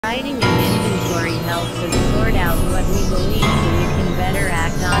we believe so we can better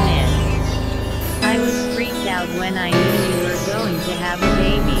act on it. I was freaked out when I knew you were going to have a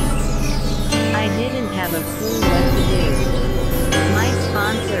baby. I didn't have a clue what to do. My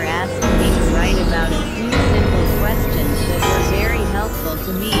sponsor asked me to write about a few simple questions that were very helpful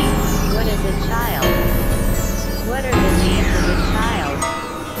to me. What is a child? What are the needs of a child?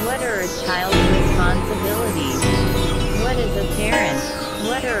 What are a child's responsibilities? What is a parent?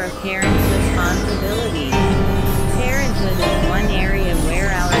 What are a parent's responsibilities? Parenthood is one area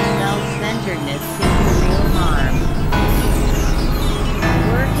where our self-centeredness can do real harm.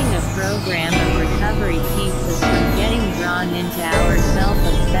 Working a program of recovery keeps us from getting drawn into our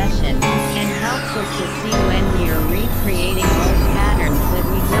self-obsession, and helps us to see when we are recreating old patterns that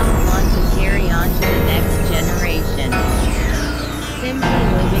we don't want to carry on to the next generation. Simply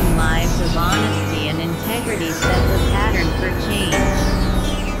living lives of honesty and integrity sets a pattern for change.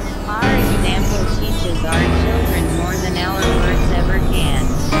 Our example teaches our children more than our words ever can.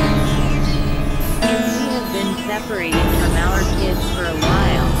 If we have been separated from our kids for a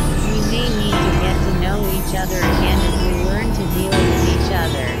while, we may need to get to know each other again as we learn to deal with each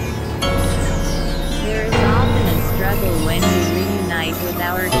other. There is often a struggle when we reunite with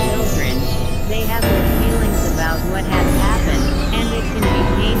our children. They have their feelings about what has happened, and it can be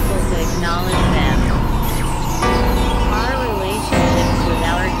painful to acknowledge them. Our relationships with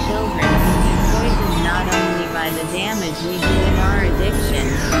our children can be poisoned not only by the damage we do in our addiction,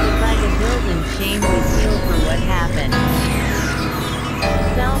 but by the guilt and shame we feel for what happened.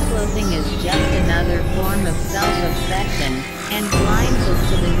 Self-loathing is just another form of self-obsession, and blinds us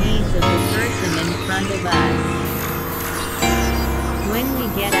to the needs of the person in front of us. When we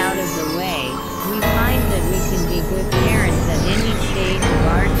get out of the way, we find that we can be good parents at any stage of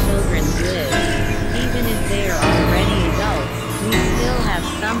our children's lives. Even if they are already adults, we still have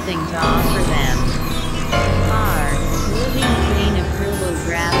something to offer them. R. Living Clean Approval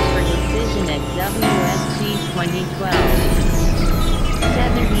Draft for Decision at WSC 2012.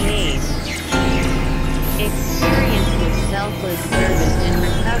 78. Experience with selfless service in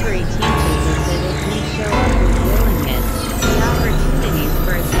recovery teaches us that if we show up with willingness, the opportunities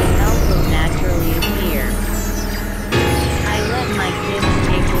for us to help will naturally appear. I let my kids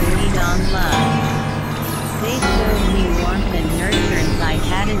take the lead on love. They showed me warmth and nurturance I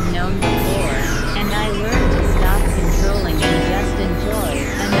hadn't known before, and I learned to stop controlling and just enjoy,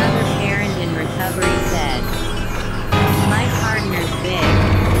 another parent in recovery said. My partner's big,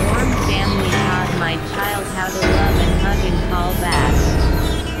 warm family taught my child how to love and hug and call back.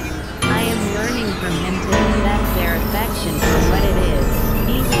 I am learning from him to accept their affection for what it is,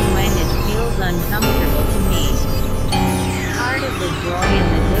 even when it feels uncomfortable to me. Part of the joy and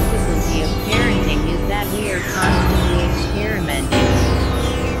the difficulty of parenting is that we are constantly experimenting.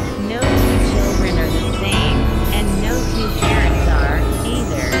 No two children are the same, and no two parents are,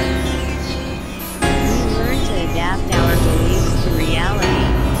 either. We learn to adapt our beliefs to reality,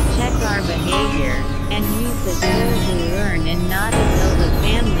 check our behavior, and use the tools we learn and not to build a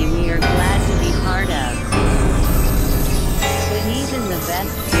family we are glad to be part of. But even the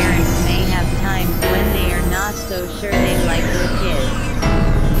best parents may have times when they are not so sure they like their kids.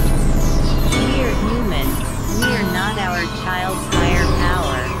 We are human, we are not our child's higher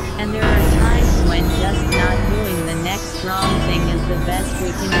power, and there are times when just not doing the next wrong thing is the best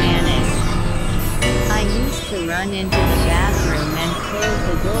we can manage. I used to run into the bathroom and close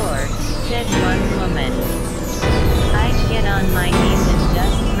the door, said one woman. I'd get on my knees and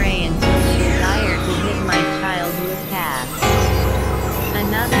just pray until the desire to hit my child was past.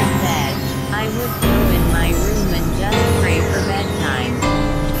 Another said, I would go in my room and just pray for bedtime.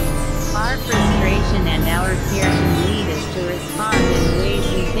 Our frustration and our fear can lead us to respond in ways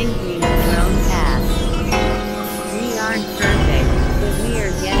we think we have grown past. We aren't perfect, but we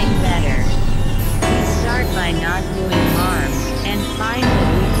are getting better. We start by not doing harm, and find that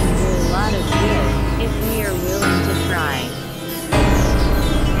we can do a lot of good, if we are willing to try.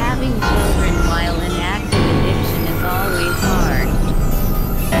 Having children while in active addiction is always hard.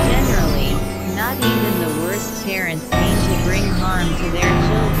 Generally, not even the worst parents mean to bring harm to their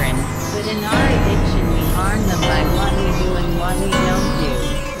children, but in our addiction we harm them by what we do and what we don't do.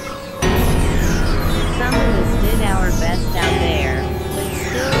 Some of us did our best out there, but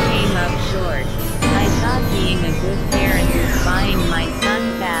still came up short. I thought being a good parent was buying my son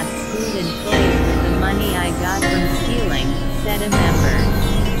fast food and toys with the money I got from stealing, said a member.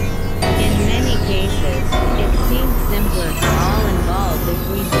 In many cases, it seemed simpler for all involved if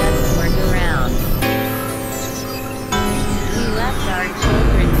we just weren't around. We left our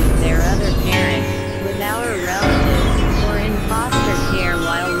children with their other parent, with our relatives, or in foster care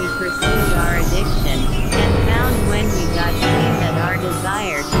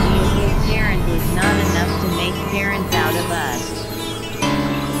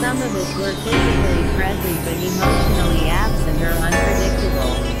We're physically present but emotionally absent or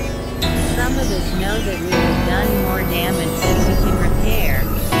unpredictable. Some of us know that we have done more damage than we can repair.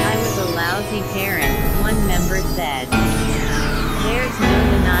 I was a lousy parent, one member said. There's no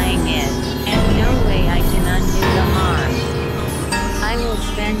denying it, and no way I can undo the harm. I will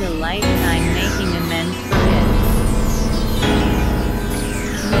spend a lifetime making amends for it.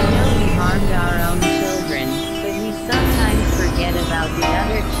 We know we harmed our own children, but we sometimes forget about the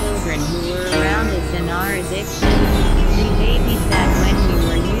other children who were around us in our addiction. We babysat when we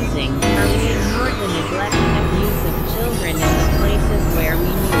were using, or we ignored the neglect and abuse of children in the places where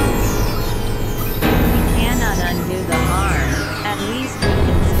we used. We cannot undo the harm, at least we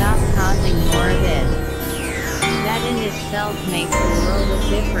can stop causing more of it. That in itself makes a world of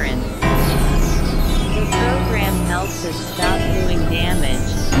difference. The program helps us stop doing damage,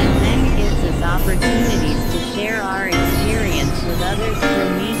 and then gives us opportunities to share our experience with others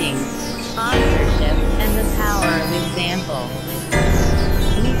through meetings, sponsorship, and the power of example.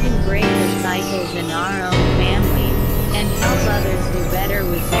 We can break the cycles in our own families, and help others do better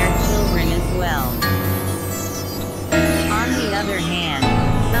with their children as well. On the other hand,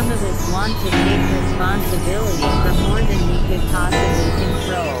 some of us want to take responsibility for more than we could possibly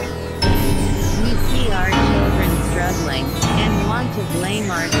control. We see our children struggling, and want to blame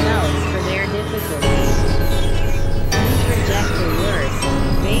ourselves for their difficulties. We project the worst,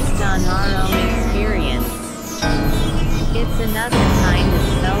 based on our own experience. It's another kind of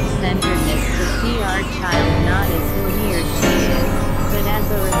self-centeredness to see our child not as who he or she is, but as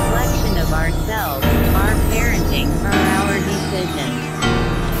a reflection of ourselves, our parenting, or our decisions.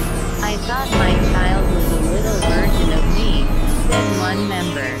 I thought my child was a little version of me, said one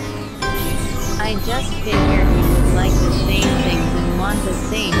member. I just figured he would like the same things and want the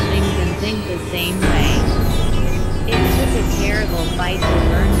same things and think the same way. It took a terrible fight to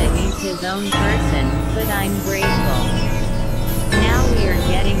learn that he's his own person, but I'm grateful. Now we are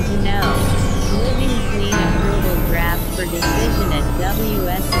getting to know. Living Clean Approval Draft for Decision at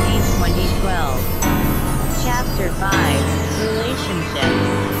WSC 2012. Chapter 5,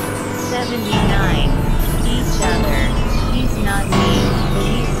 Relationships. 79. Each other. He's not me, but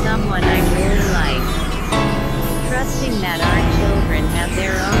he's someone I really like. Trusting that our children have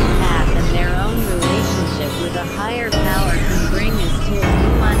their own path and their own relationship with a higher power can bring us to a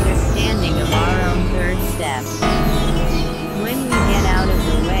new understanding of our own third step. When we get out of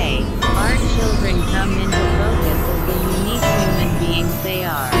the way, our children come into focus as the unique human beings they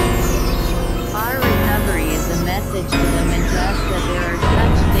are. Our recovery is a message to them and to us that there are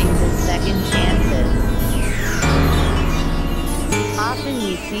such things as second chances. Often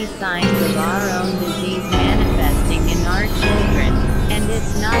we see signs of our own disease manifesting in our children, and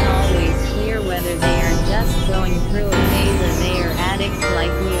it's not always clear whether they are just going through a phase or they are addicts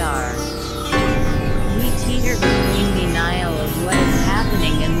like we are. We teeter between denial of what is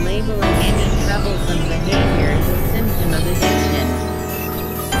happening and labeling any troublesome behavior as a symptom of addiction.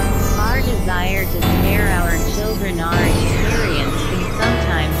 Our desire to spare our children our experience can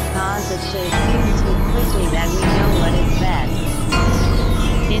sometimes cause us to assume too quickly that we know what is best.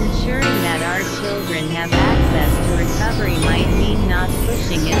 Ensuring that our children have access to recovery might mean not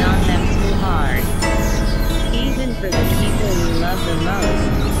pushing it on them too hard. Even for the people we love the most,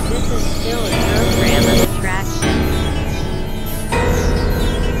 this is still a program of attraction.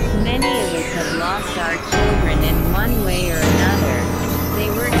 Many of us have lost our children in one way or another. They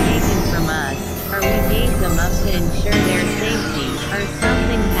were taken from us, or we gave them up to ensure their safety, or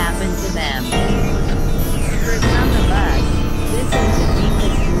something happened to them. For some of us, this is the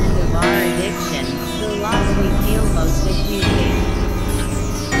deepest wound of our addiction, the loss we feel most acutely.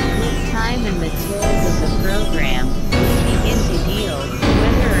 With time and the tools of the program, we begin to heal,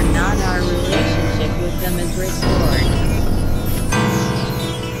 whether or not our relationship with them is restored.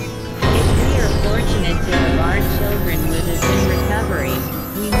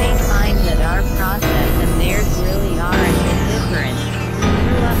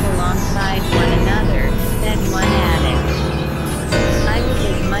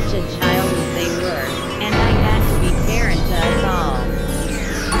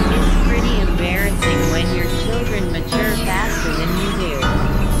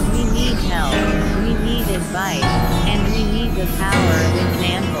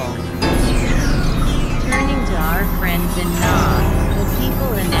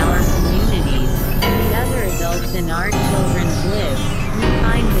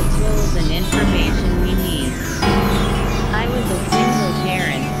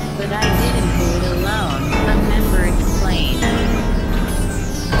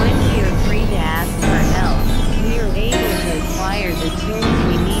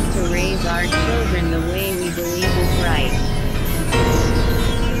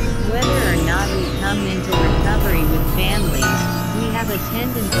 a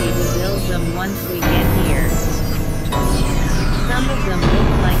tendency to build them once we get here. Some of them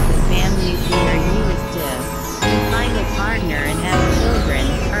look like the families we are used to. Find a partner and have children,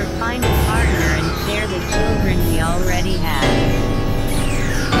 or find a partner and share the children we already have.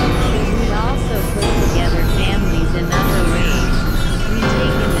 We also put together families in other ways. We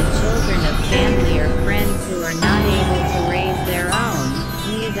take in the children of family or friends who are not able to raise their own.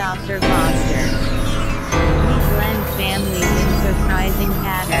 We adopt or foster. We blend families in surprising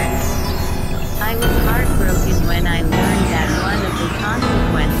patterns. I was heartbroken when I learned that one of the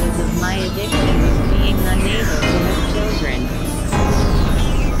consequences of my addiction was being unable to have children.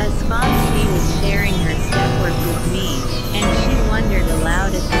 A sponsee was sharing her stepwork with me, and she wondered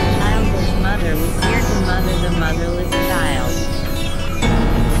aloud if the childless mother was here to mother the motherless child.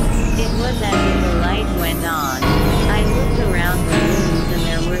 It was as if the light went on. I looked around the rooms and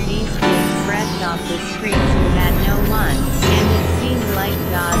there were these kids fresh off the streets who had no one, and it seemed like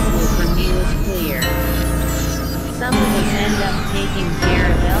God's will for me was clear. Some of us end up taking care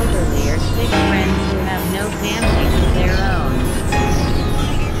of elderly or sick friends who have no families of their own.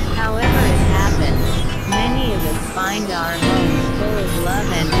 However it happens, many of us find our homes full of love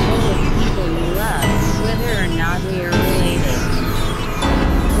and full of people we love, whether or not we are related.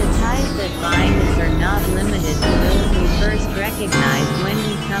 The ties that bind us are not limited to those we first recognize when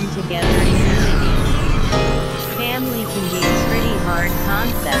we come together in unity. Family can be a pretty hard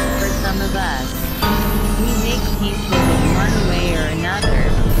concept for some of us. We make peace with it one way or another,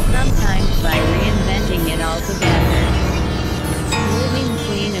 sometimes by reinventing it altogether. Living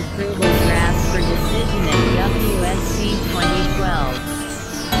Clean Approval Draft for Decision at WSC 2012.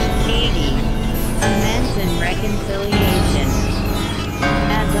 80. Amends and Reconciliation.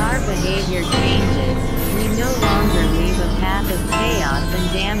 As our behavior changes, we no longer leave a path of chaos and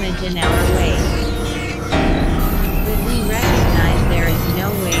damage in our wake. But we recognize there is no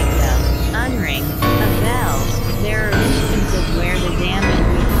way to unring a bell. There are instances where the damage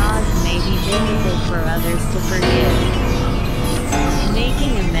we caused may be difficult for others to forgive.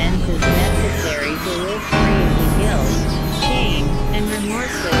 Making amends is necessary to live free of the guilt, shame, and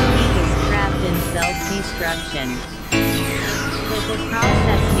remorse that keep us trapped in self-destruction. But the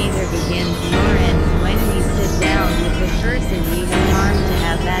process neither begins nor ends when we sit down with the person we have harmed to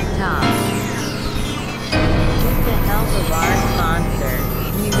have that talk. With the help of our sponsor,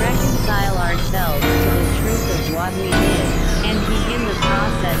 we reconcile ourselves to the truth of what we did, and begin the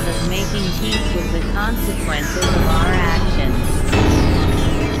process of making peace with the consequences of our actions.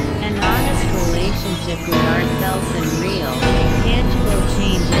 An honest relationship with ourselves and real, tangible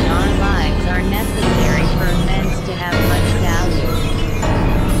change in our lives are necessary for amends to have much value.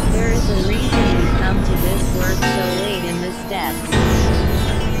 There is a reason we come to this work so late in the steps.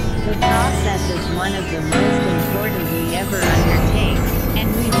 The process is one of the most important we ever undertake, and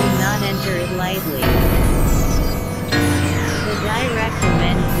we do not enter it lightly. The direct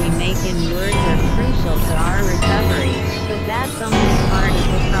amends we make in words are crucial to our recovery, but that's only part of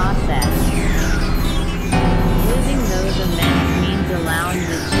the process. Living those amends means allowing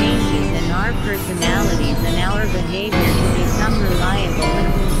the changes in our personalities and our behavior to become reliable and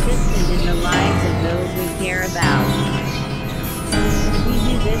consistent in the lives of those we care about. We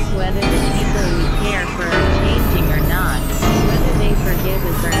do this whether the people we care for are changing or not, whether they forgive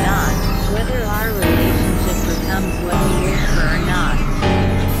us or not, whether our relationship becomes what we wish for or not.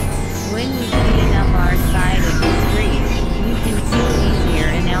 When we clean up our side of the street, we can feel easier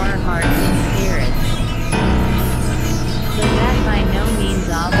in our hearts and spirits. But that by no means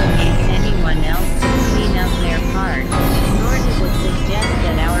obligates anyone else to clean up their part, nor does it suggest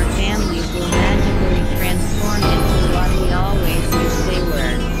that our families will magically transform into what we always wish they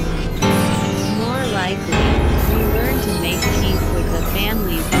were. More likely, we learn to make peace with the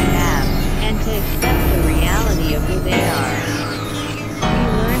families we have, and to accept the reality of who they are. We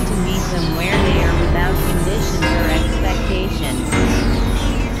learn to meet them where they are without conditions or expectations.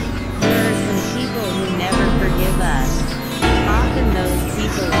 There are some people who never forgive us. Often those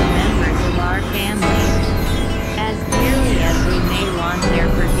people are members of our family. As dearly as we may want their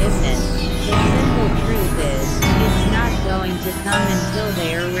forgiveness, the simple truth is, it's not going to come until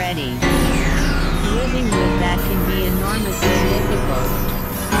they are ready. Living with that can be enormously difficult.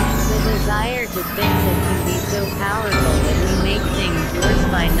 The desire to fix it can be so powerful that we make things worse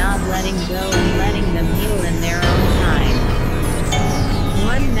by not letting go and letting them heal in their own time.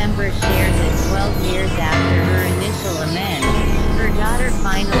 One member shared that 12 years after her initial amends, her daughter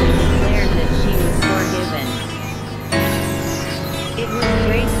finally declared that she was forgiven. It was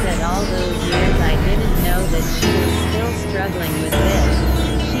great that all those years I didn't know that she was still struggling with this,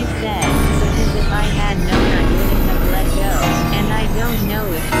 she said, because if I had known I wouldn't have let go, and I don't know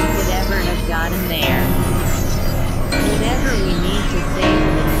if we could ever have gotten there. Whatever we need to say to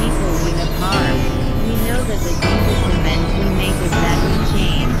the people we have harmed, we know that the deepest amends we make is that we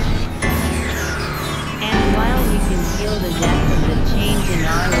change. And while we can feel the depth of the change in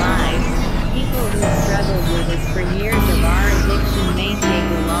our lives, people who struggled with us for years of our addiction may take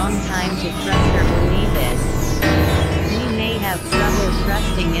a long time to trust or believe it. We may have trouble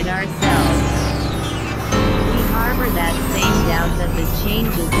trusting it ourselves. We harbor that same doubt that the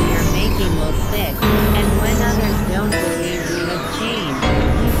changes we are making will stick, and when others don't believe we have changed,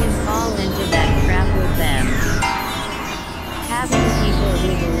 we can fall into that trap with them. Having people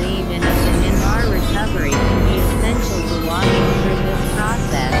who believe in us and in our recovery can be essential to walking through this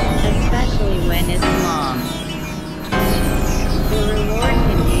process, especially when it's long. The reward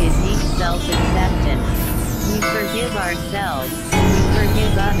can be a deep self-acceptance. We forgive ourselves, we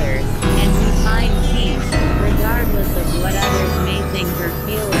forgive others, and we find peace, regardless of what others may think or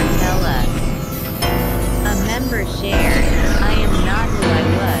feel or tell us. A member shared, "I am not who I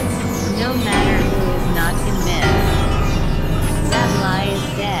was, no matter who is not convinced." That lie is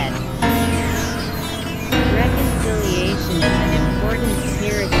dead. Reconciliation is an important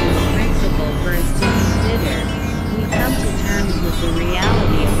spiritual principle for us to consider. We come to terms with the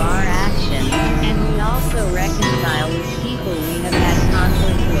reality of our actions, and we also reconcile with people we have had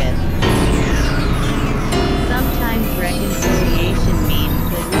conflict with. Sometimes reconciliation means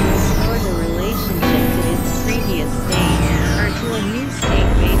that we restore the relationship to its previous state, or to a new state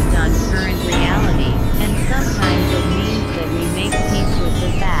based on current reality, and sometimes it means that we make peace with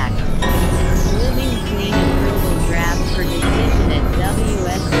the fact. Living Clean Approval Draft for Decision at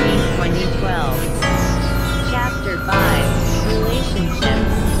WSC 2012. Chapter 5,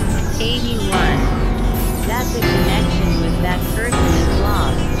 Relationships. 81. That the connection with that person is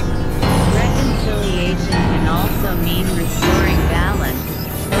lost. Reconciliation can also mean restoring balance,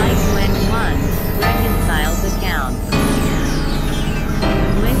 like when one reconciles accounts.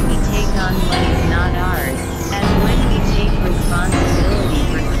 When we take on what is not ours, as when we take responsibility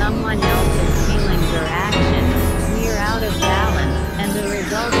for someone else's feelings or actions, we are out of balance, and the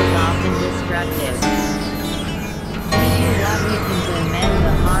result is often destructive. We do what we can to amend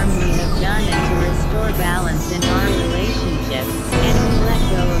the harm we have done and to restore balance in our relationships, and we let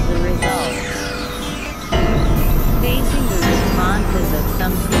go of the result. Facing the responses of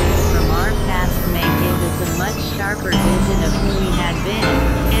some people from our past may give us a much sharper vision of who we had been,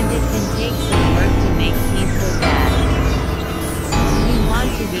 and it can take some work to make peace with that. We want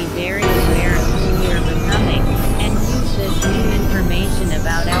to be very aware of who we are becoming, and use this new information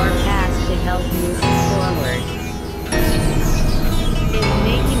about our past to help move us forward. If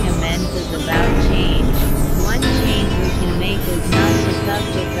making amends is about change, one change we can make is not to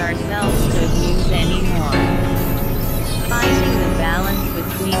subject ourselves to abuse anymore. Finding the balance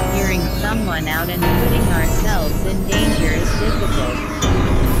between hearing someone out and putting ourselves in danger is difficult.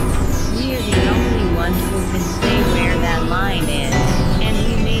 We are the only ones who can say where that line is, and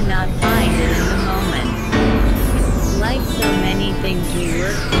we may not find it in the moment. Like so many things we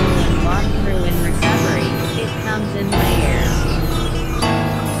work through and walk through in recovery, it comes in layers.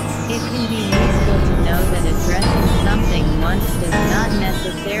 It can be useful to know that addressing something once does not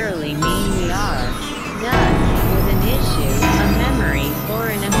necessarily mean we are done with an issue, a memory, or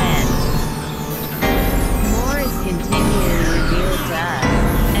an amend. More is continually revealed to us,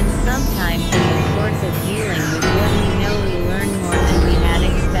 and sometimes in the course of dealing with what we know we learn more than we had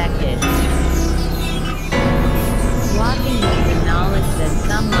expected. Walking with the knowledge that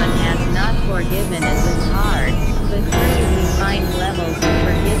someone has not forgiven us is hard, but through we find levels of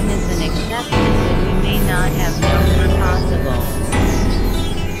forgiveness and acceptance that we may not have known were possible.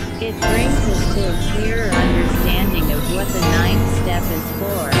 It brings us to a clearer understanding of what the ninth step is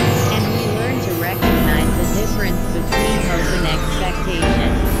for, and we learn to recognize the difference between hope and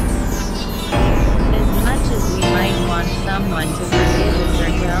expectation. As much as we might want someone to forgive us or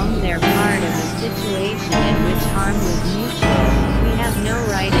to own their part of a situation in which harm was mutual, we have no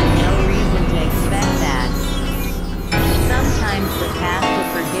right and no reason to expect that. Sometimes the path to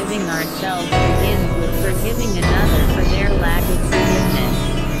forgiving ourselves begins with forgiving another for their lack of forgiveness.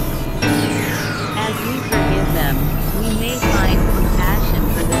 As we forgive them, we may find compassion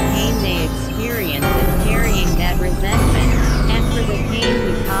for the pain they experience in carrying that resentment, and for the pain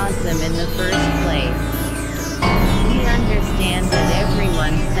we caused them in the first place. We understand that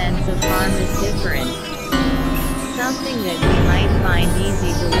everyone's sense of harm is different. Something that we might find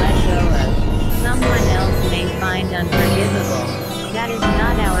easy to let go of, someone else may find unforgivable. That is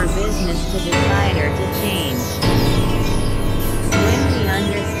not our business to decide or to change. When we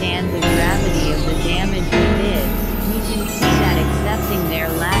understand the gravity of the damage we did, we can see that accepting their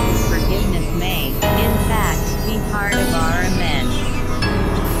lack of forgiveness may, in fact, be part of our amends.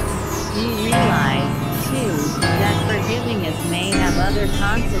 We realize, too, that forgiving us may have other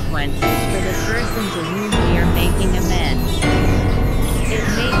consequences for the person to whom we are making amends. It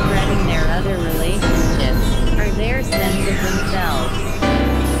may threaten their other relationships, or their sense of themselves.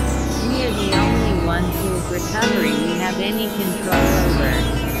 We are the only ones whose recovery we have any control over.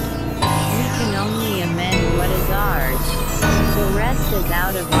 We can only amend what is ours. The rest is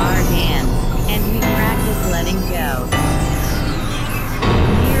out of our hands, and we practice letting go.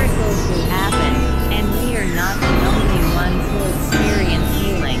 Miracles will happen, and we are not the only ones who experience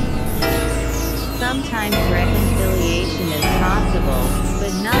healing. Sometimes reconciliation is possible,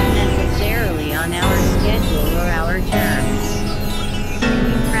 but not necessarily on our schedule or our terms.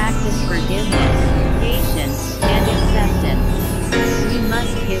 We practice forgiveness, patience, and acceptance. We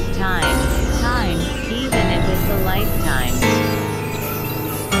must give time, even if it's a lifetime.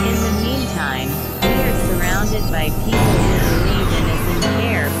 In the meantime, we are surrounded by people who believe in us and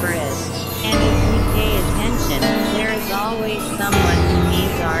care for us, and if we pay attention, there is always someone who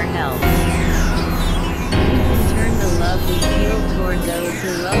needs our help. We can turn the love we feel toward those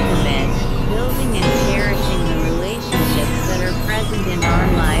who welcome it, building and cherishing the relationships that are present in our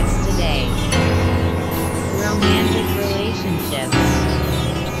lives today. Romantic relationships.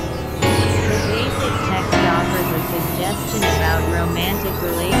 The basic text offers a suggestion about romantic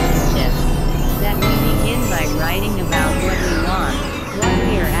relationships, that we begin by writing about what we want, what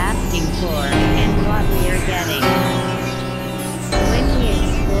we are asking for, and what we are getting. When we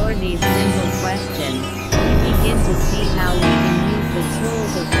explore these simple questions, we begin to see how we can use the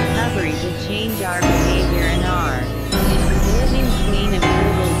tools of recovery to change our behavior and our living queen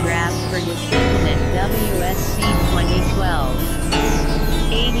approval draft for decision at WSC 2012.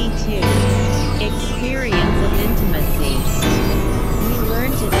 82. Experience of intimacy. We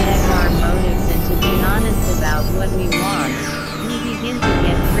learn to check our motives and to be honest about what we want. We begin to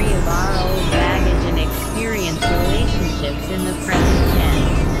get free of our old baggage and experience relationships in the present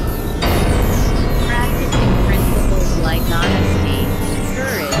tense. Practicing principles like honesty,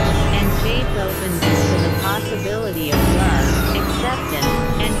 courage, and faith opens us to the possibility of love, acceptance,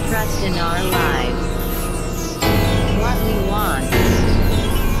 and trust in our lives. What we want.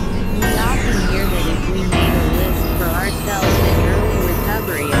 We often hear that if we made a list for ourselves in early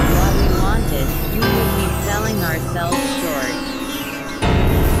recovery of what we wanted, we would be selling ourselves short.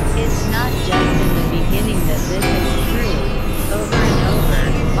 It's not just in the beginning that this is true. Over and over,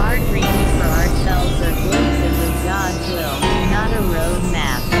 our dreams for ourselves are glimpses of God's will, not a road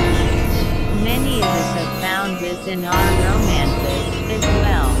map. Many of us have found this in our romances, as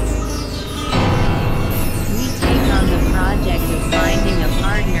well. We take on the project of finding a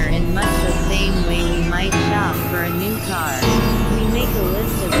partner in much the same way we might shop for a new car. We make a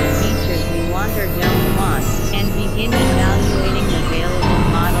list of the features we want or don't want, and begin evaluating available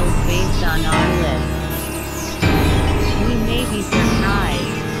models based on our list. We may be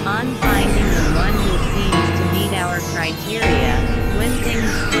surprised, on finding the one who seems to meet our criteria, when things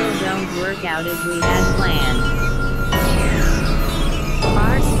still don't work out as we had planned.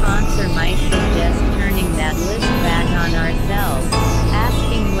 Our sponsor might suggest turning that list back on ourselves,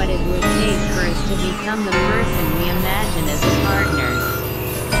 asking what it would take for us to become the person we imagine as a partner.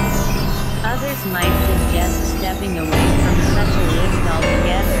 Others might suggest stepping away from such a list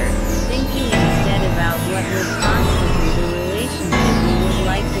altogether, thinking instead about what would constitute the relationship we would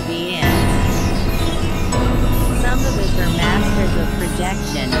like to be in. Some of us are masters of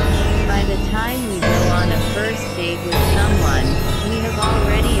projection. By the time we go on a first date with someone, we have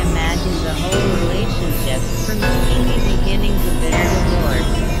already imagined the whole relationship, from steamy beginning to bitter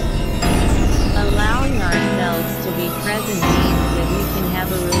divorce. Allowing ourselves to be present means that we can have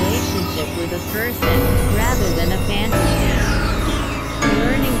a relationship with a person, rather than a fantasy.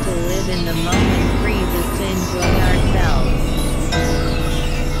 Learning to live in the moment frees us to enjoy ourselves.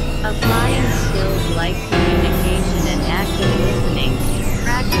 Applying skills like communication and active listening,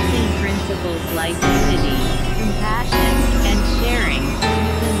 practicing principles like unity, compassion, and sharing,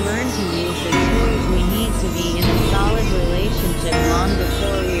 we can learn to use the tools we need to be in a solid relationship long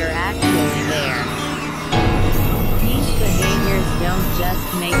before we are actually there. These behaviors don't just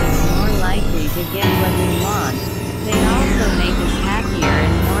make us more likely to get what we want, they also make us happier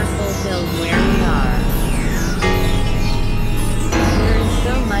and more fulfilled where we are. There is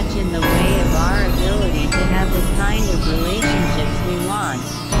so much in the way of our ability to have the kind of relationships we want.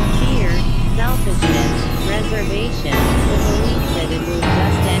 Fear, selfishness, reservation, the belief that it will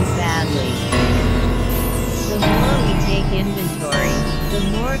just end badly. The more we take inventory, the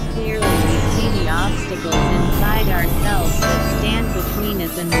more clearly we see the obstacles inside ourselves that stand between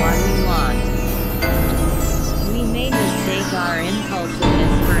us and what we want. We may mistake our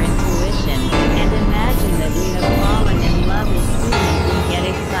impulsiveness for intuition, and imagine that we have fallen in love as soon as we get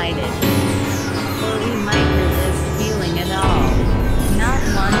excited. Or we might resist feeling at all. Not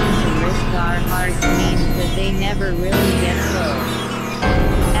wanting to risk our hearts means that they never really get full.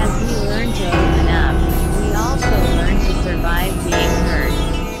 As we learn to open up, we also learn to survive being hurt.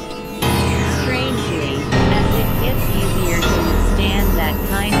 Strangely, as it gets easier to withstand that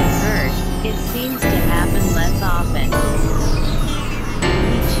kind of hurt, it seems to happen less often.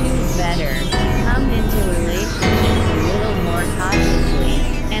 We choose better, come into relationships a little more cautiously,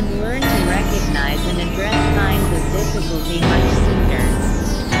 and learn to recognize and address signs of difficulty much sooner.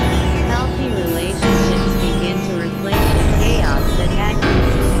 Healthy relationships begin to replace the chaos that had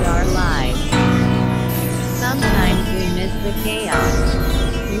consumed our lives. Sometimes we miss the chaos.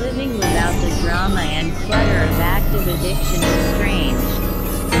 Living without the drama and clutter of active addiction is strange.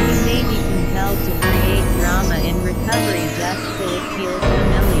 We may be compelled to create drama in recovery just so it feels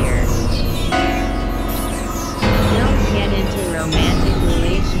familiar. Don't get into romantic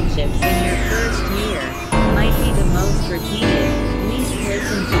relationships in your first year. Might be the most repeated, least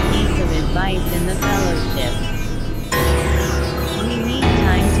listened to piece of advice in the fellowship. We need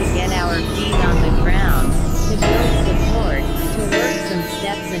time to get our feet on the ground, to build support, to work some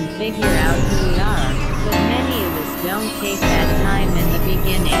steps and figure out who we are, but many of us don't take that time in the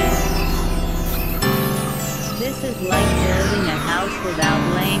beginning. This is like building a house without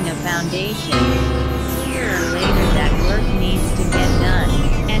laying a foundation. Sooner or later that work needs to get done,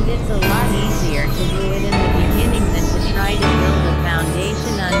 and it's a lot easier to do it in the beginning than to try to build a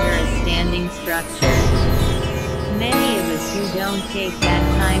foundation under a standing structure. Many of us who don't take that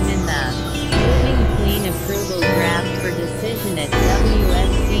time in the Living Clean approval draft for decision at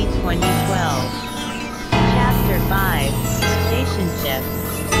WSC 2012. Chapter 5, Relationships.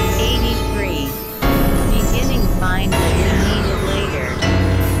 83. Beginning find that we need it later.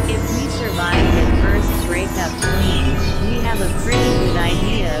 If we survive the first breakup clean, we have a pretty good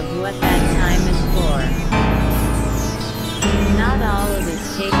idea of what that time is for. Not all of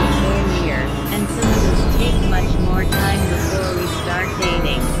us take a full year, and some of us take much more time before we start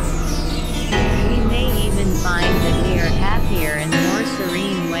dating. We may even find that we are happier and more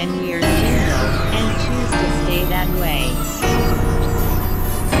serene when we are single, and choose to stay that way.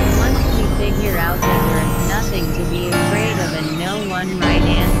 Once we figure out that there is nothing to be afraid of and no one right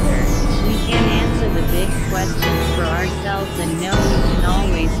answer, we can answer the big questions for ourselves and know we can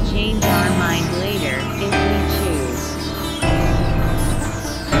always change our mind later, if we choose.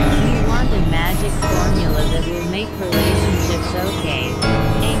 We want a magic formula that will make relationships okay.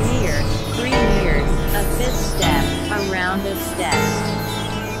 A year, 3 years, a fifth step, a round of steps.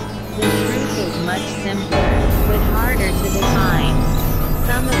 The truth is much simpler, but harder to define.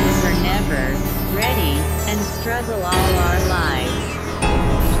 Some of us are never ready, and struggle all our lives.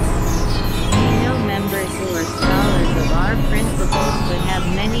 We know members who are scholars of our principles but have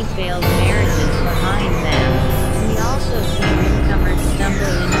many failed marriages behind them. We also see newcomers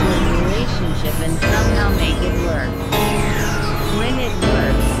stumble into a relationship and somehow make it work. When it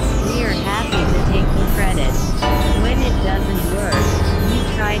works, we are happy to take the credit. When it doesn't work, we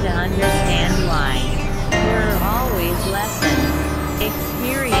try to understand why. There are always lessons.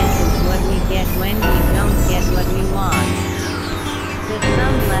 Experience is what we get when we don't get what we want. But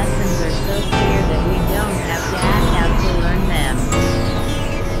some lessons are so clear that we don't have to act out to learn them.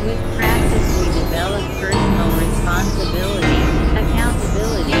 With practice we develop personal responsibility,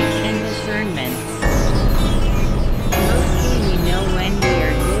 accountability, and discernment. Mostly we know when we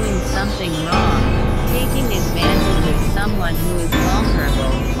are doing something wrong, taking advantage of someone who is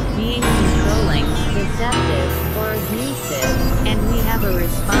vulnerable, being controlling, deceptive, or abusive, and we have a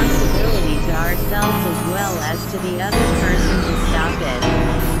responsibility to ourselves as well as to the other person to stop it.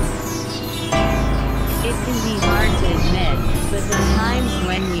 It can be hard to admit, but the times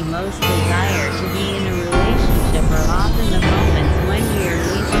when we most desire to be in a relationship are often the moments when we are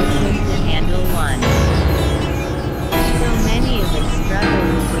least equipped to handle one. So many of us struggle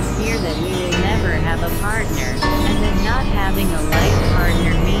with the fear that we will never have a partner, and that not having a life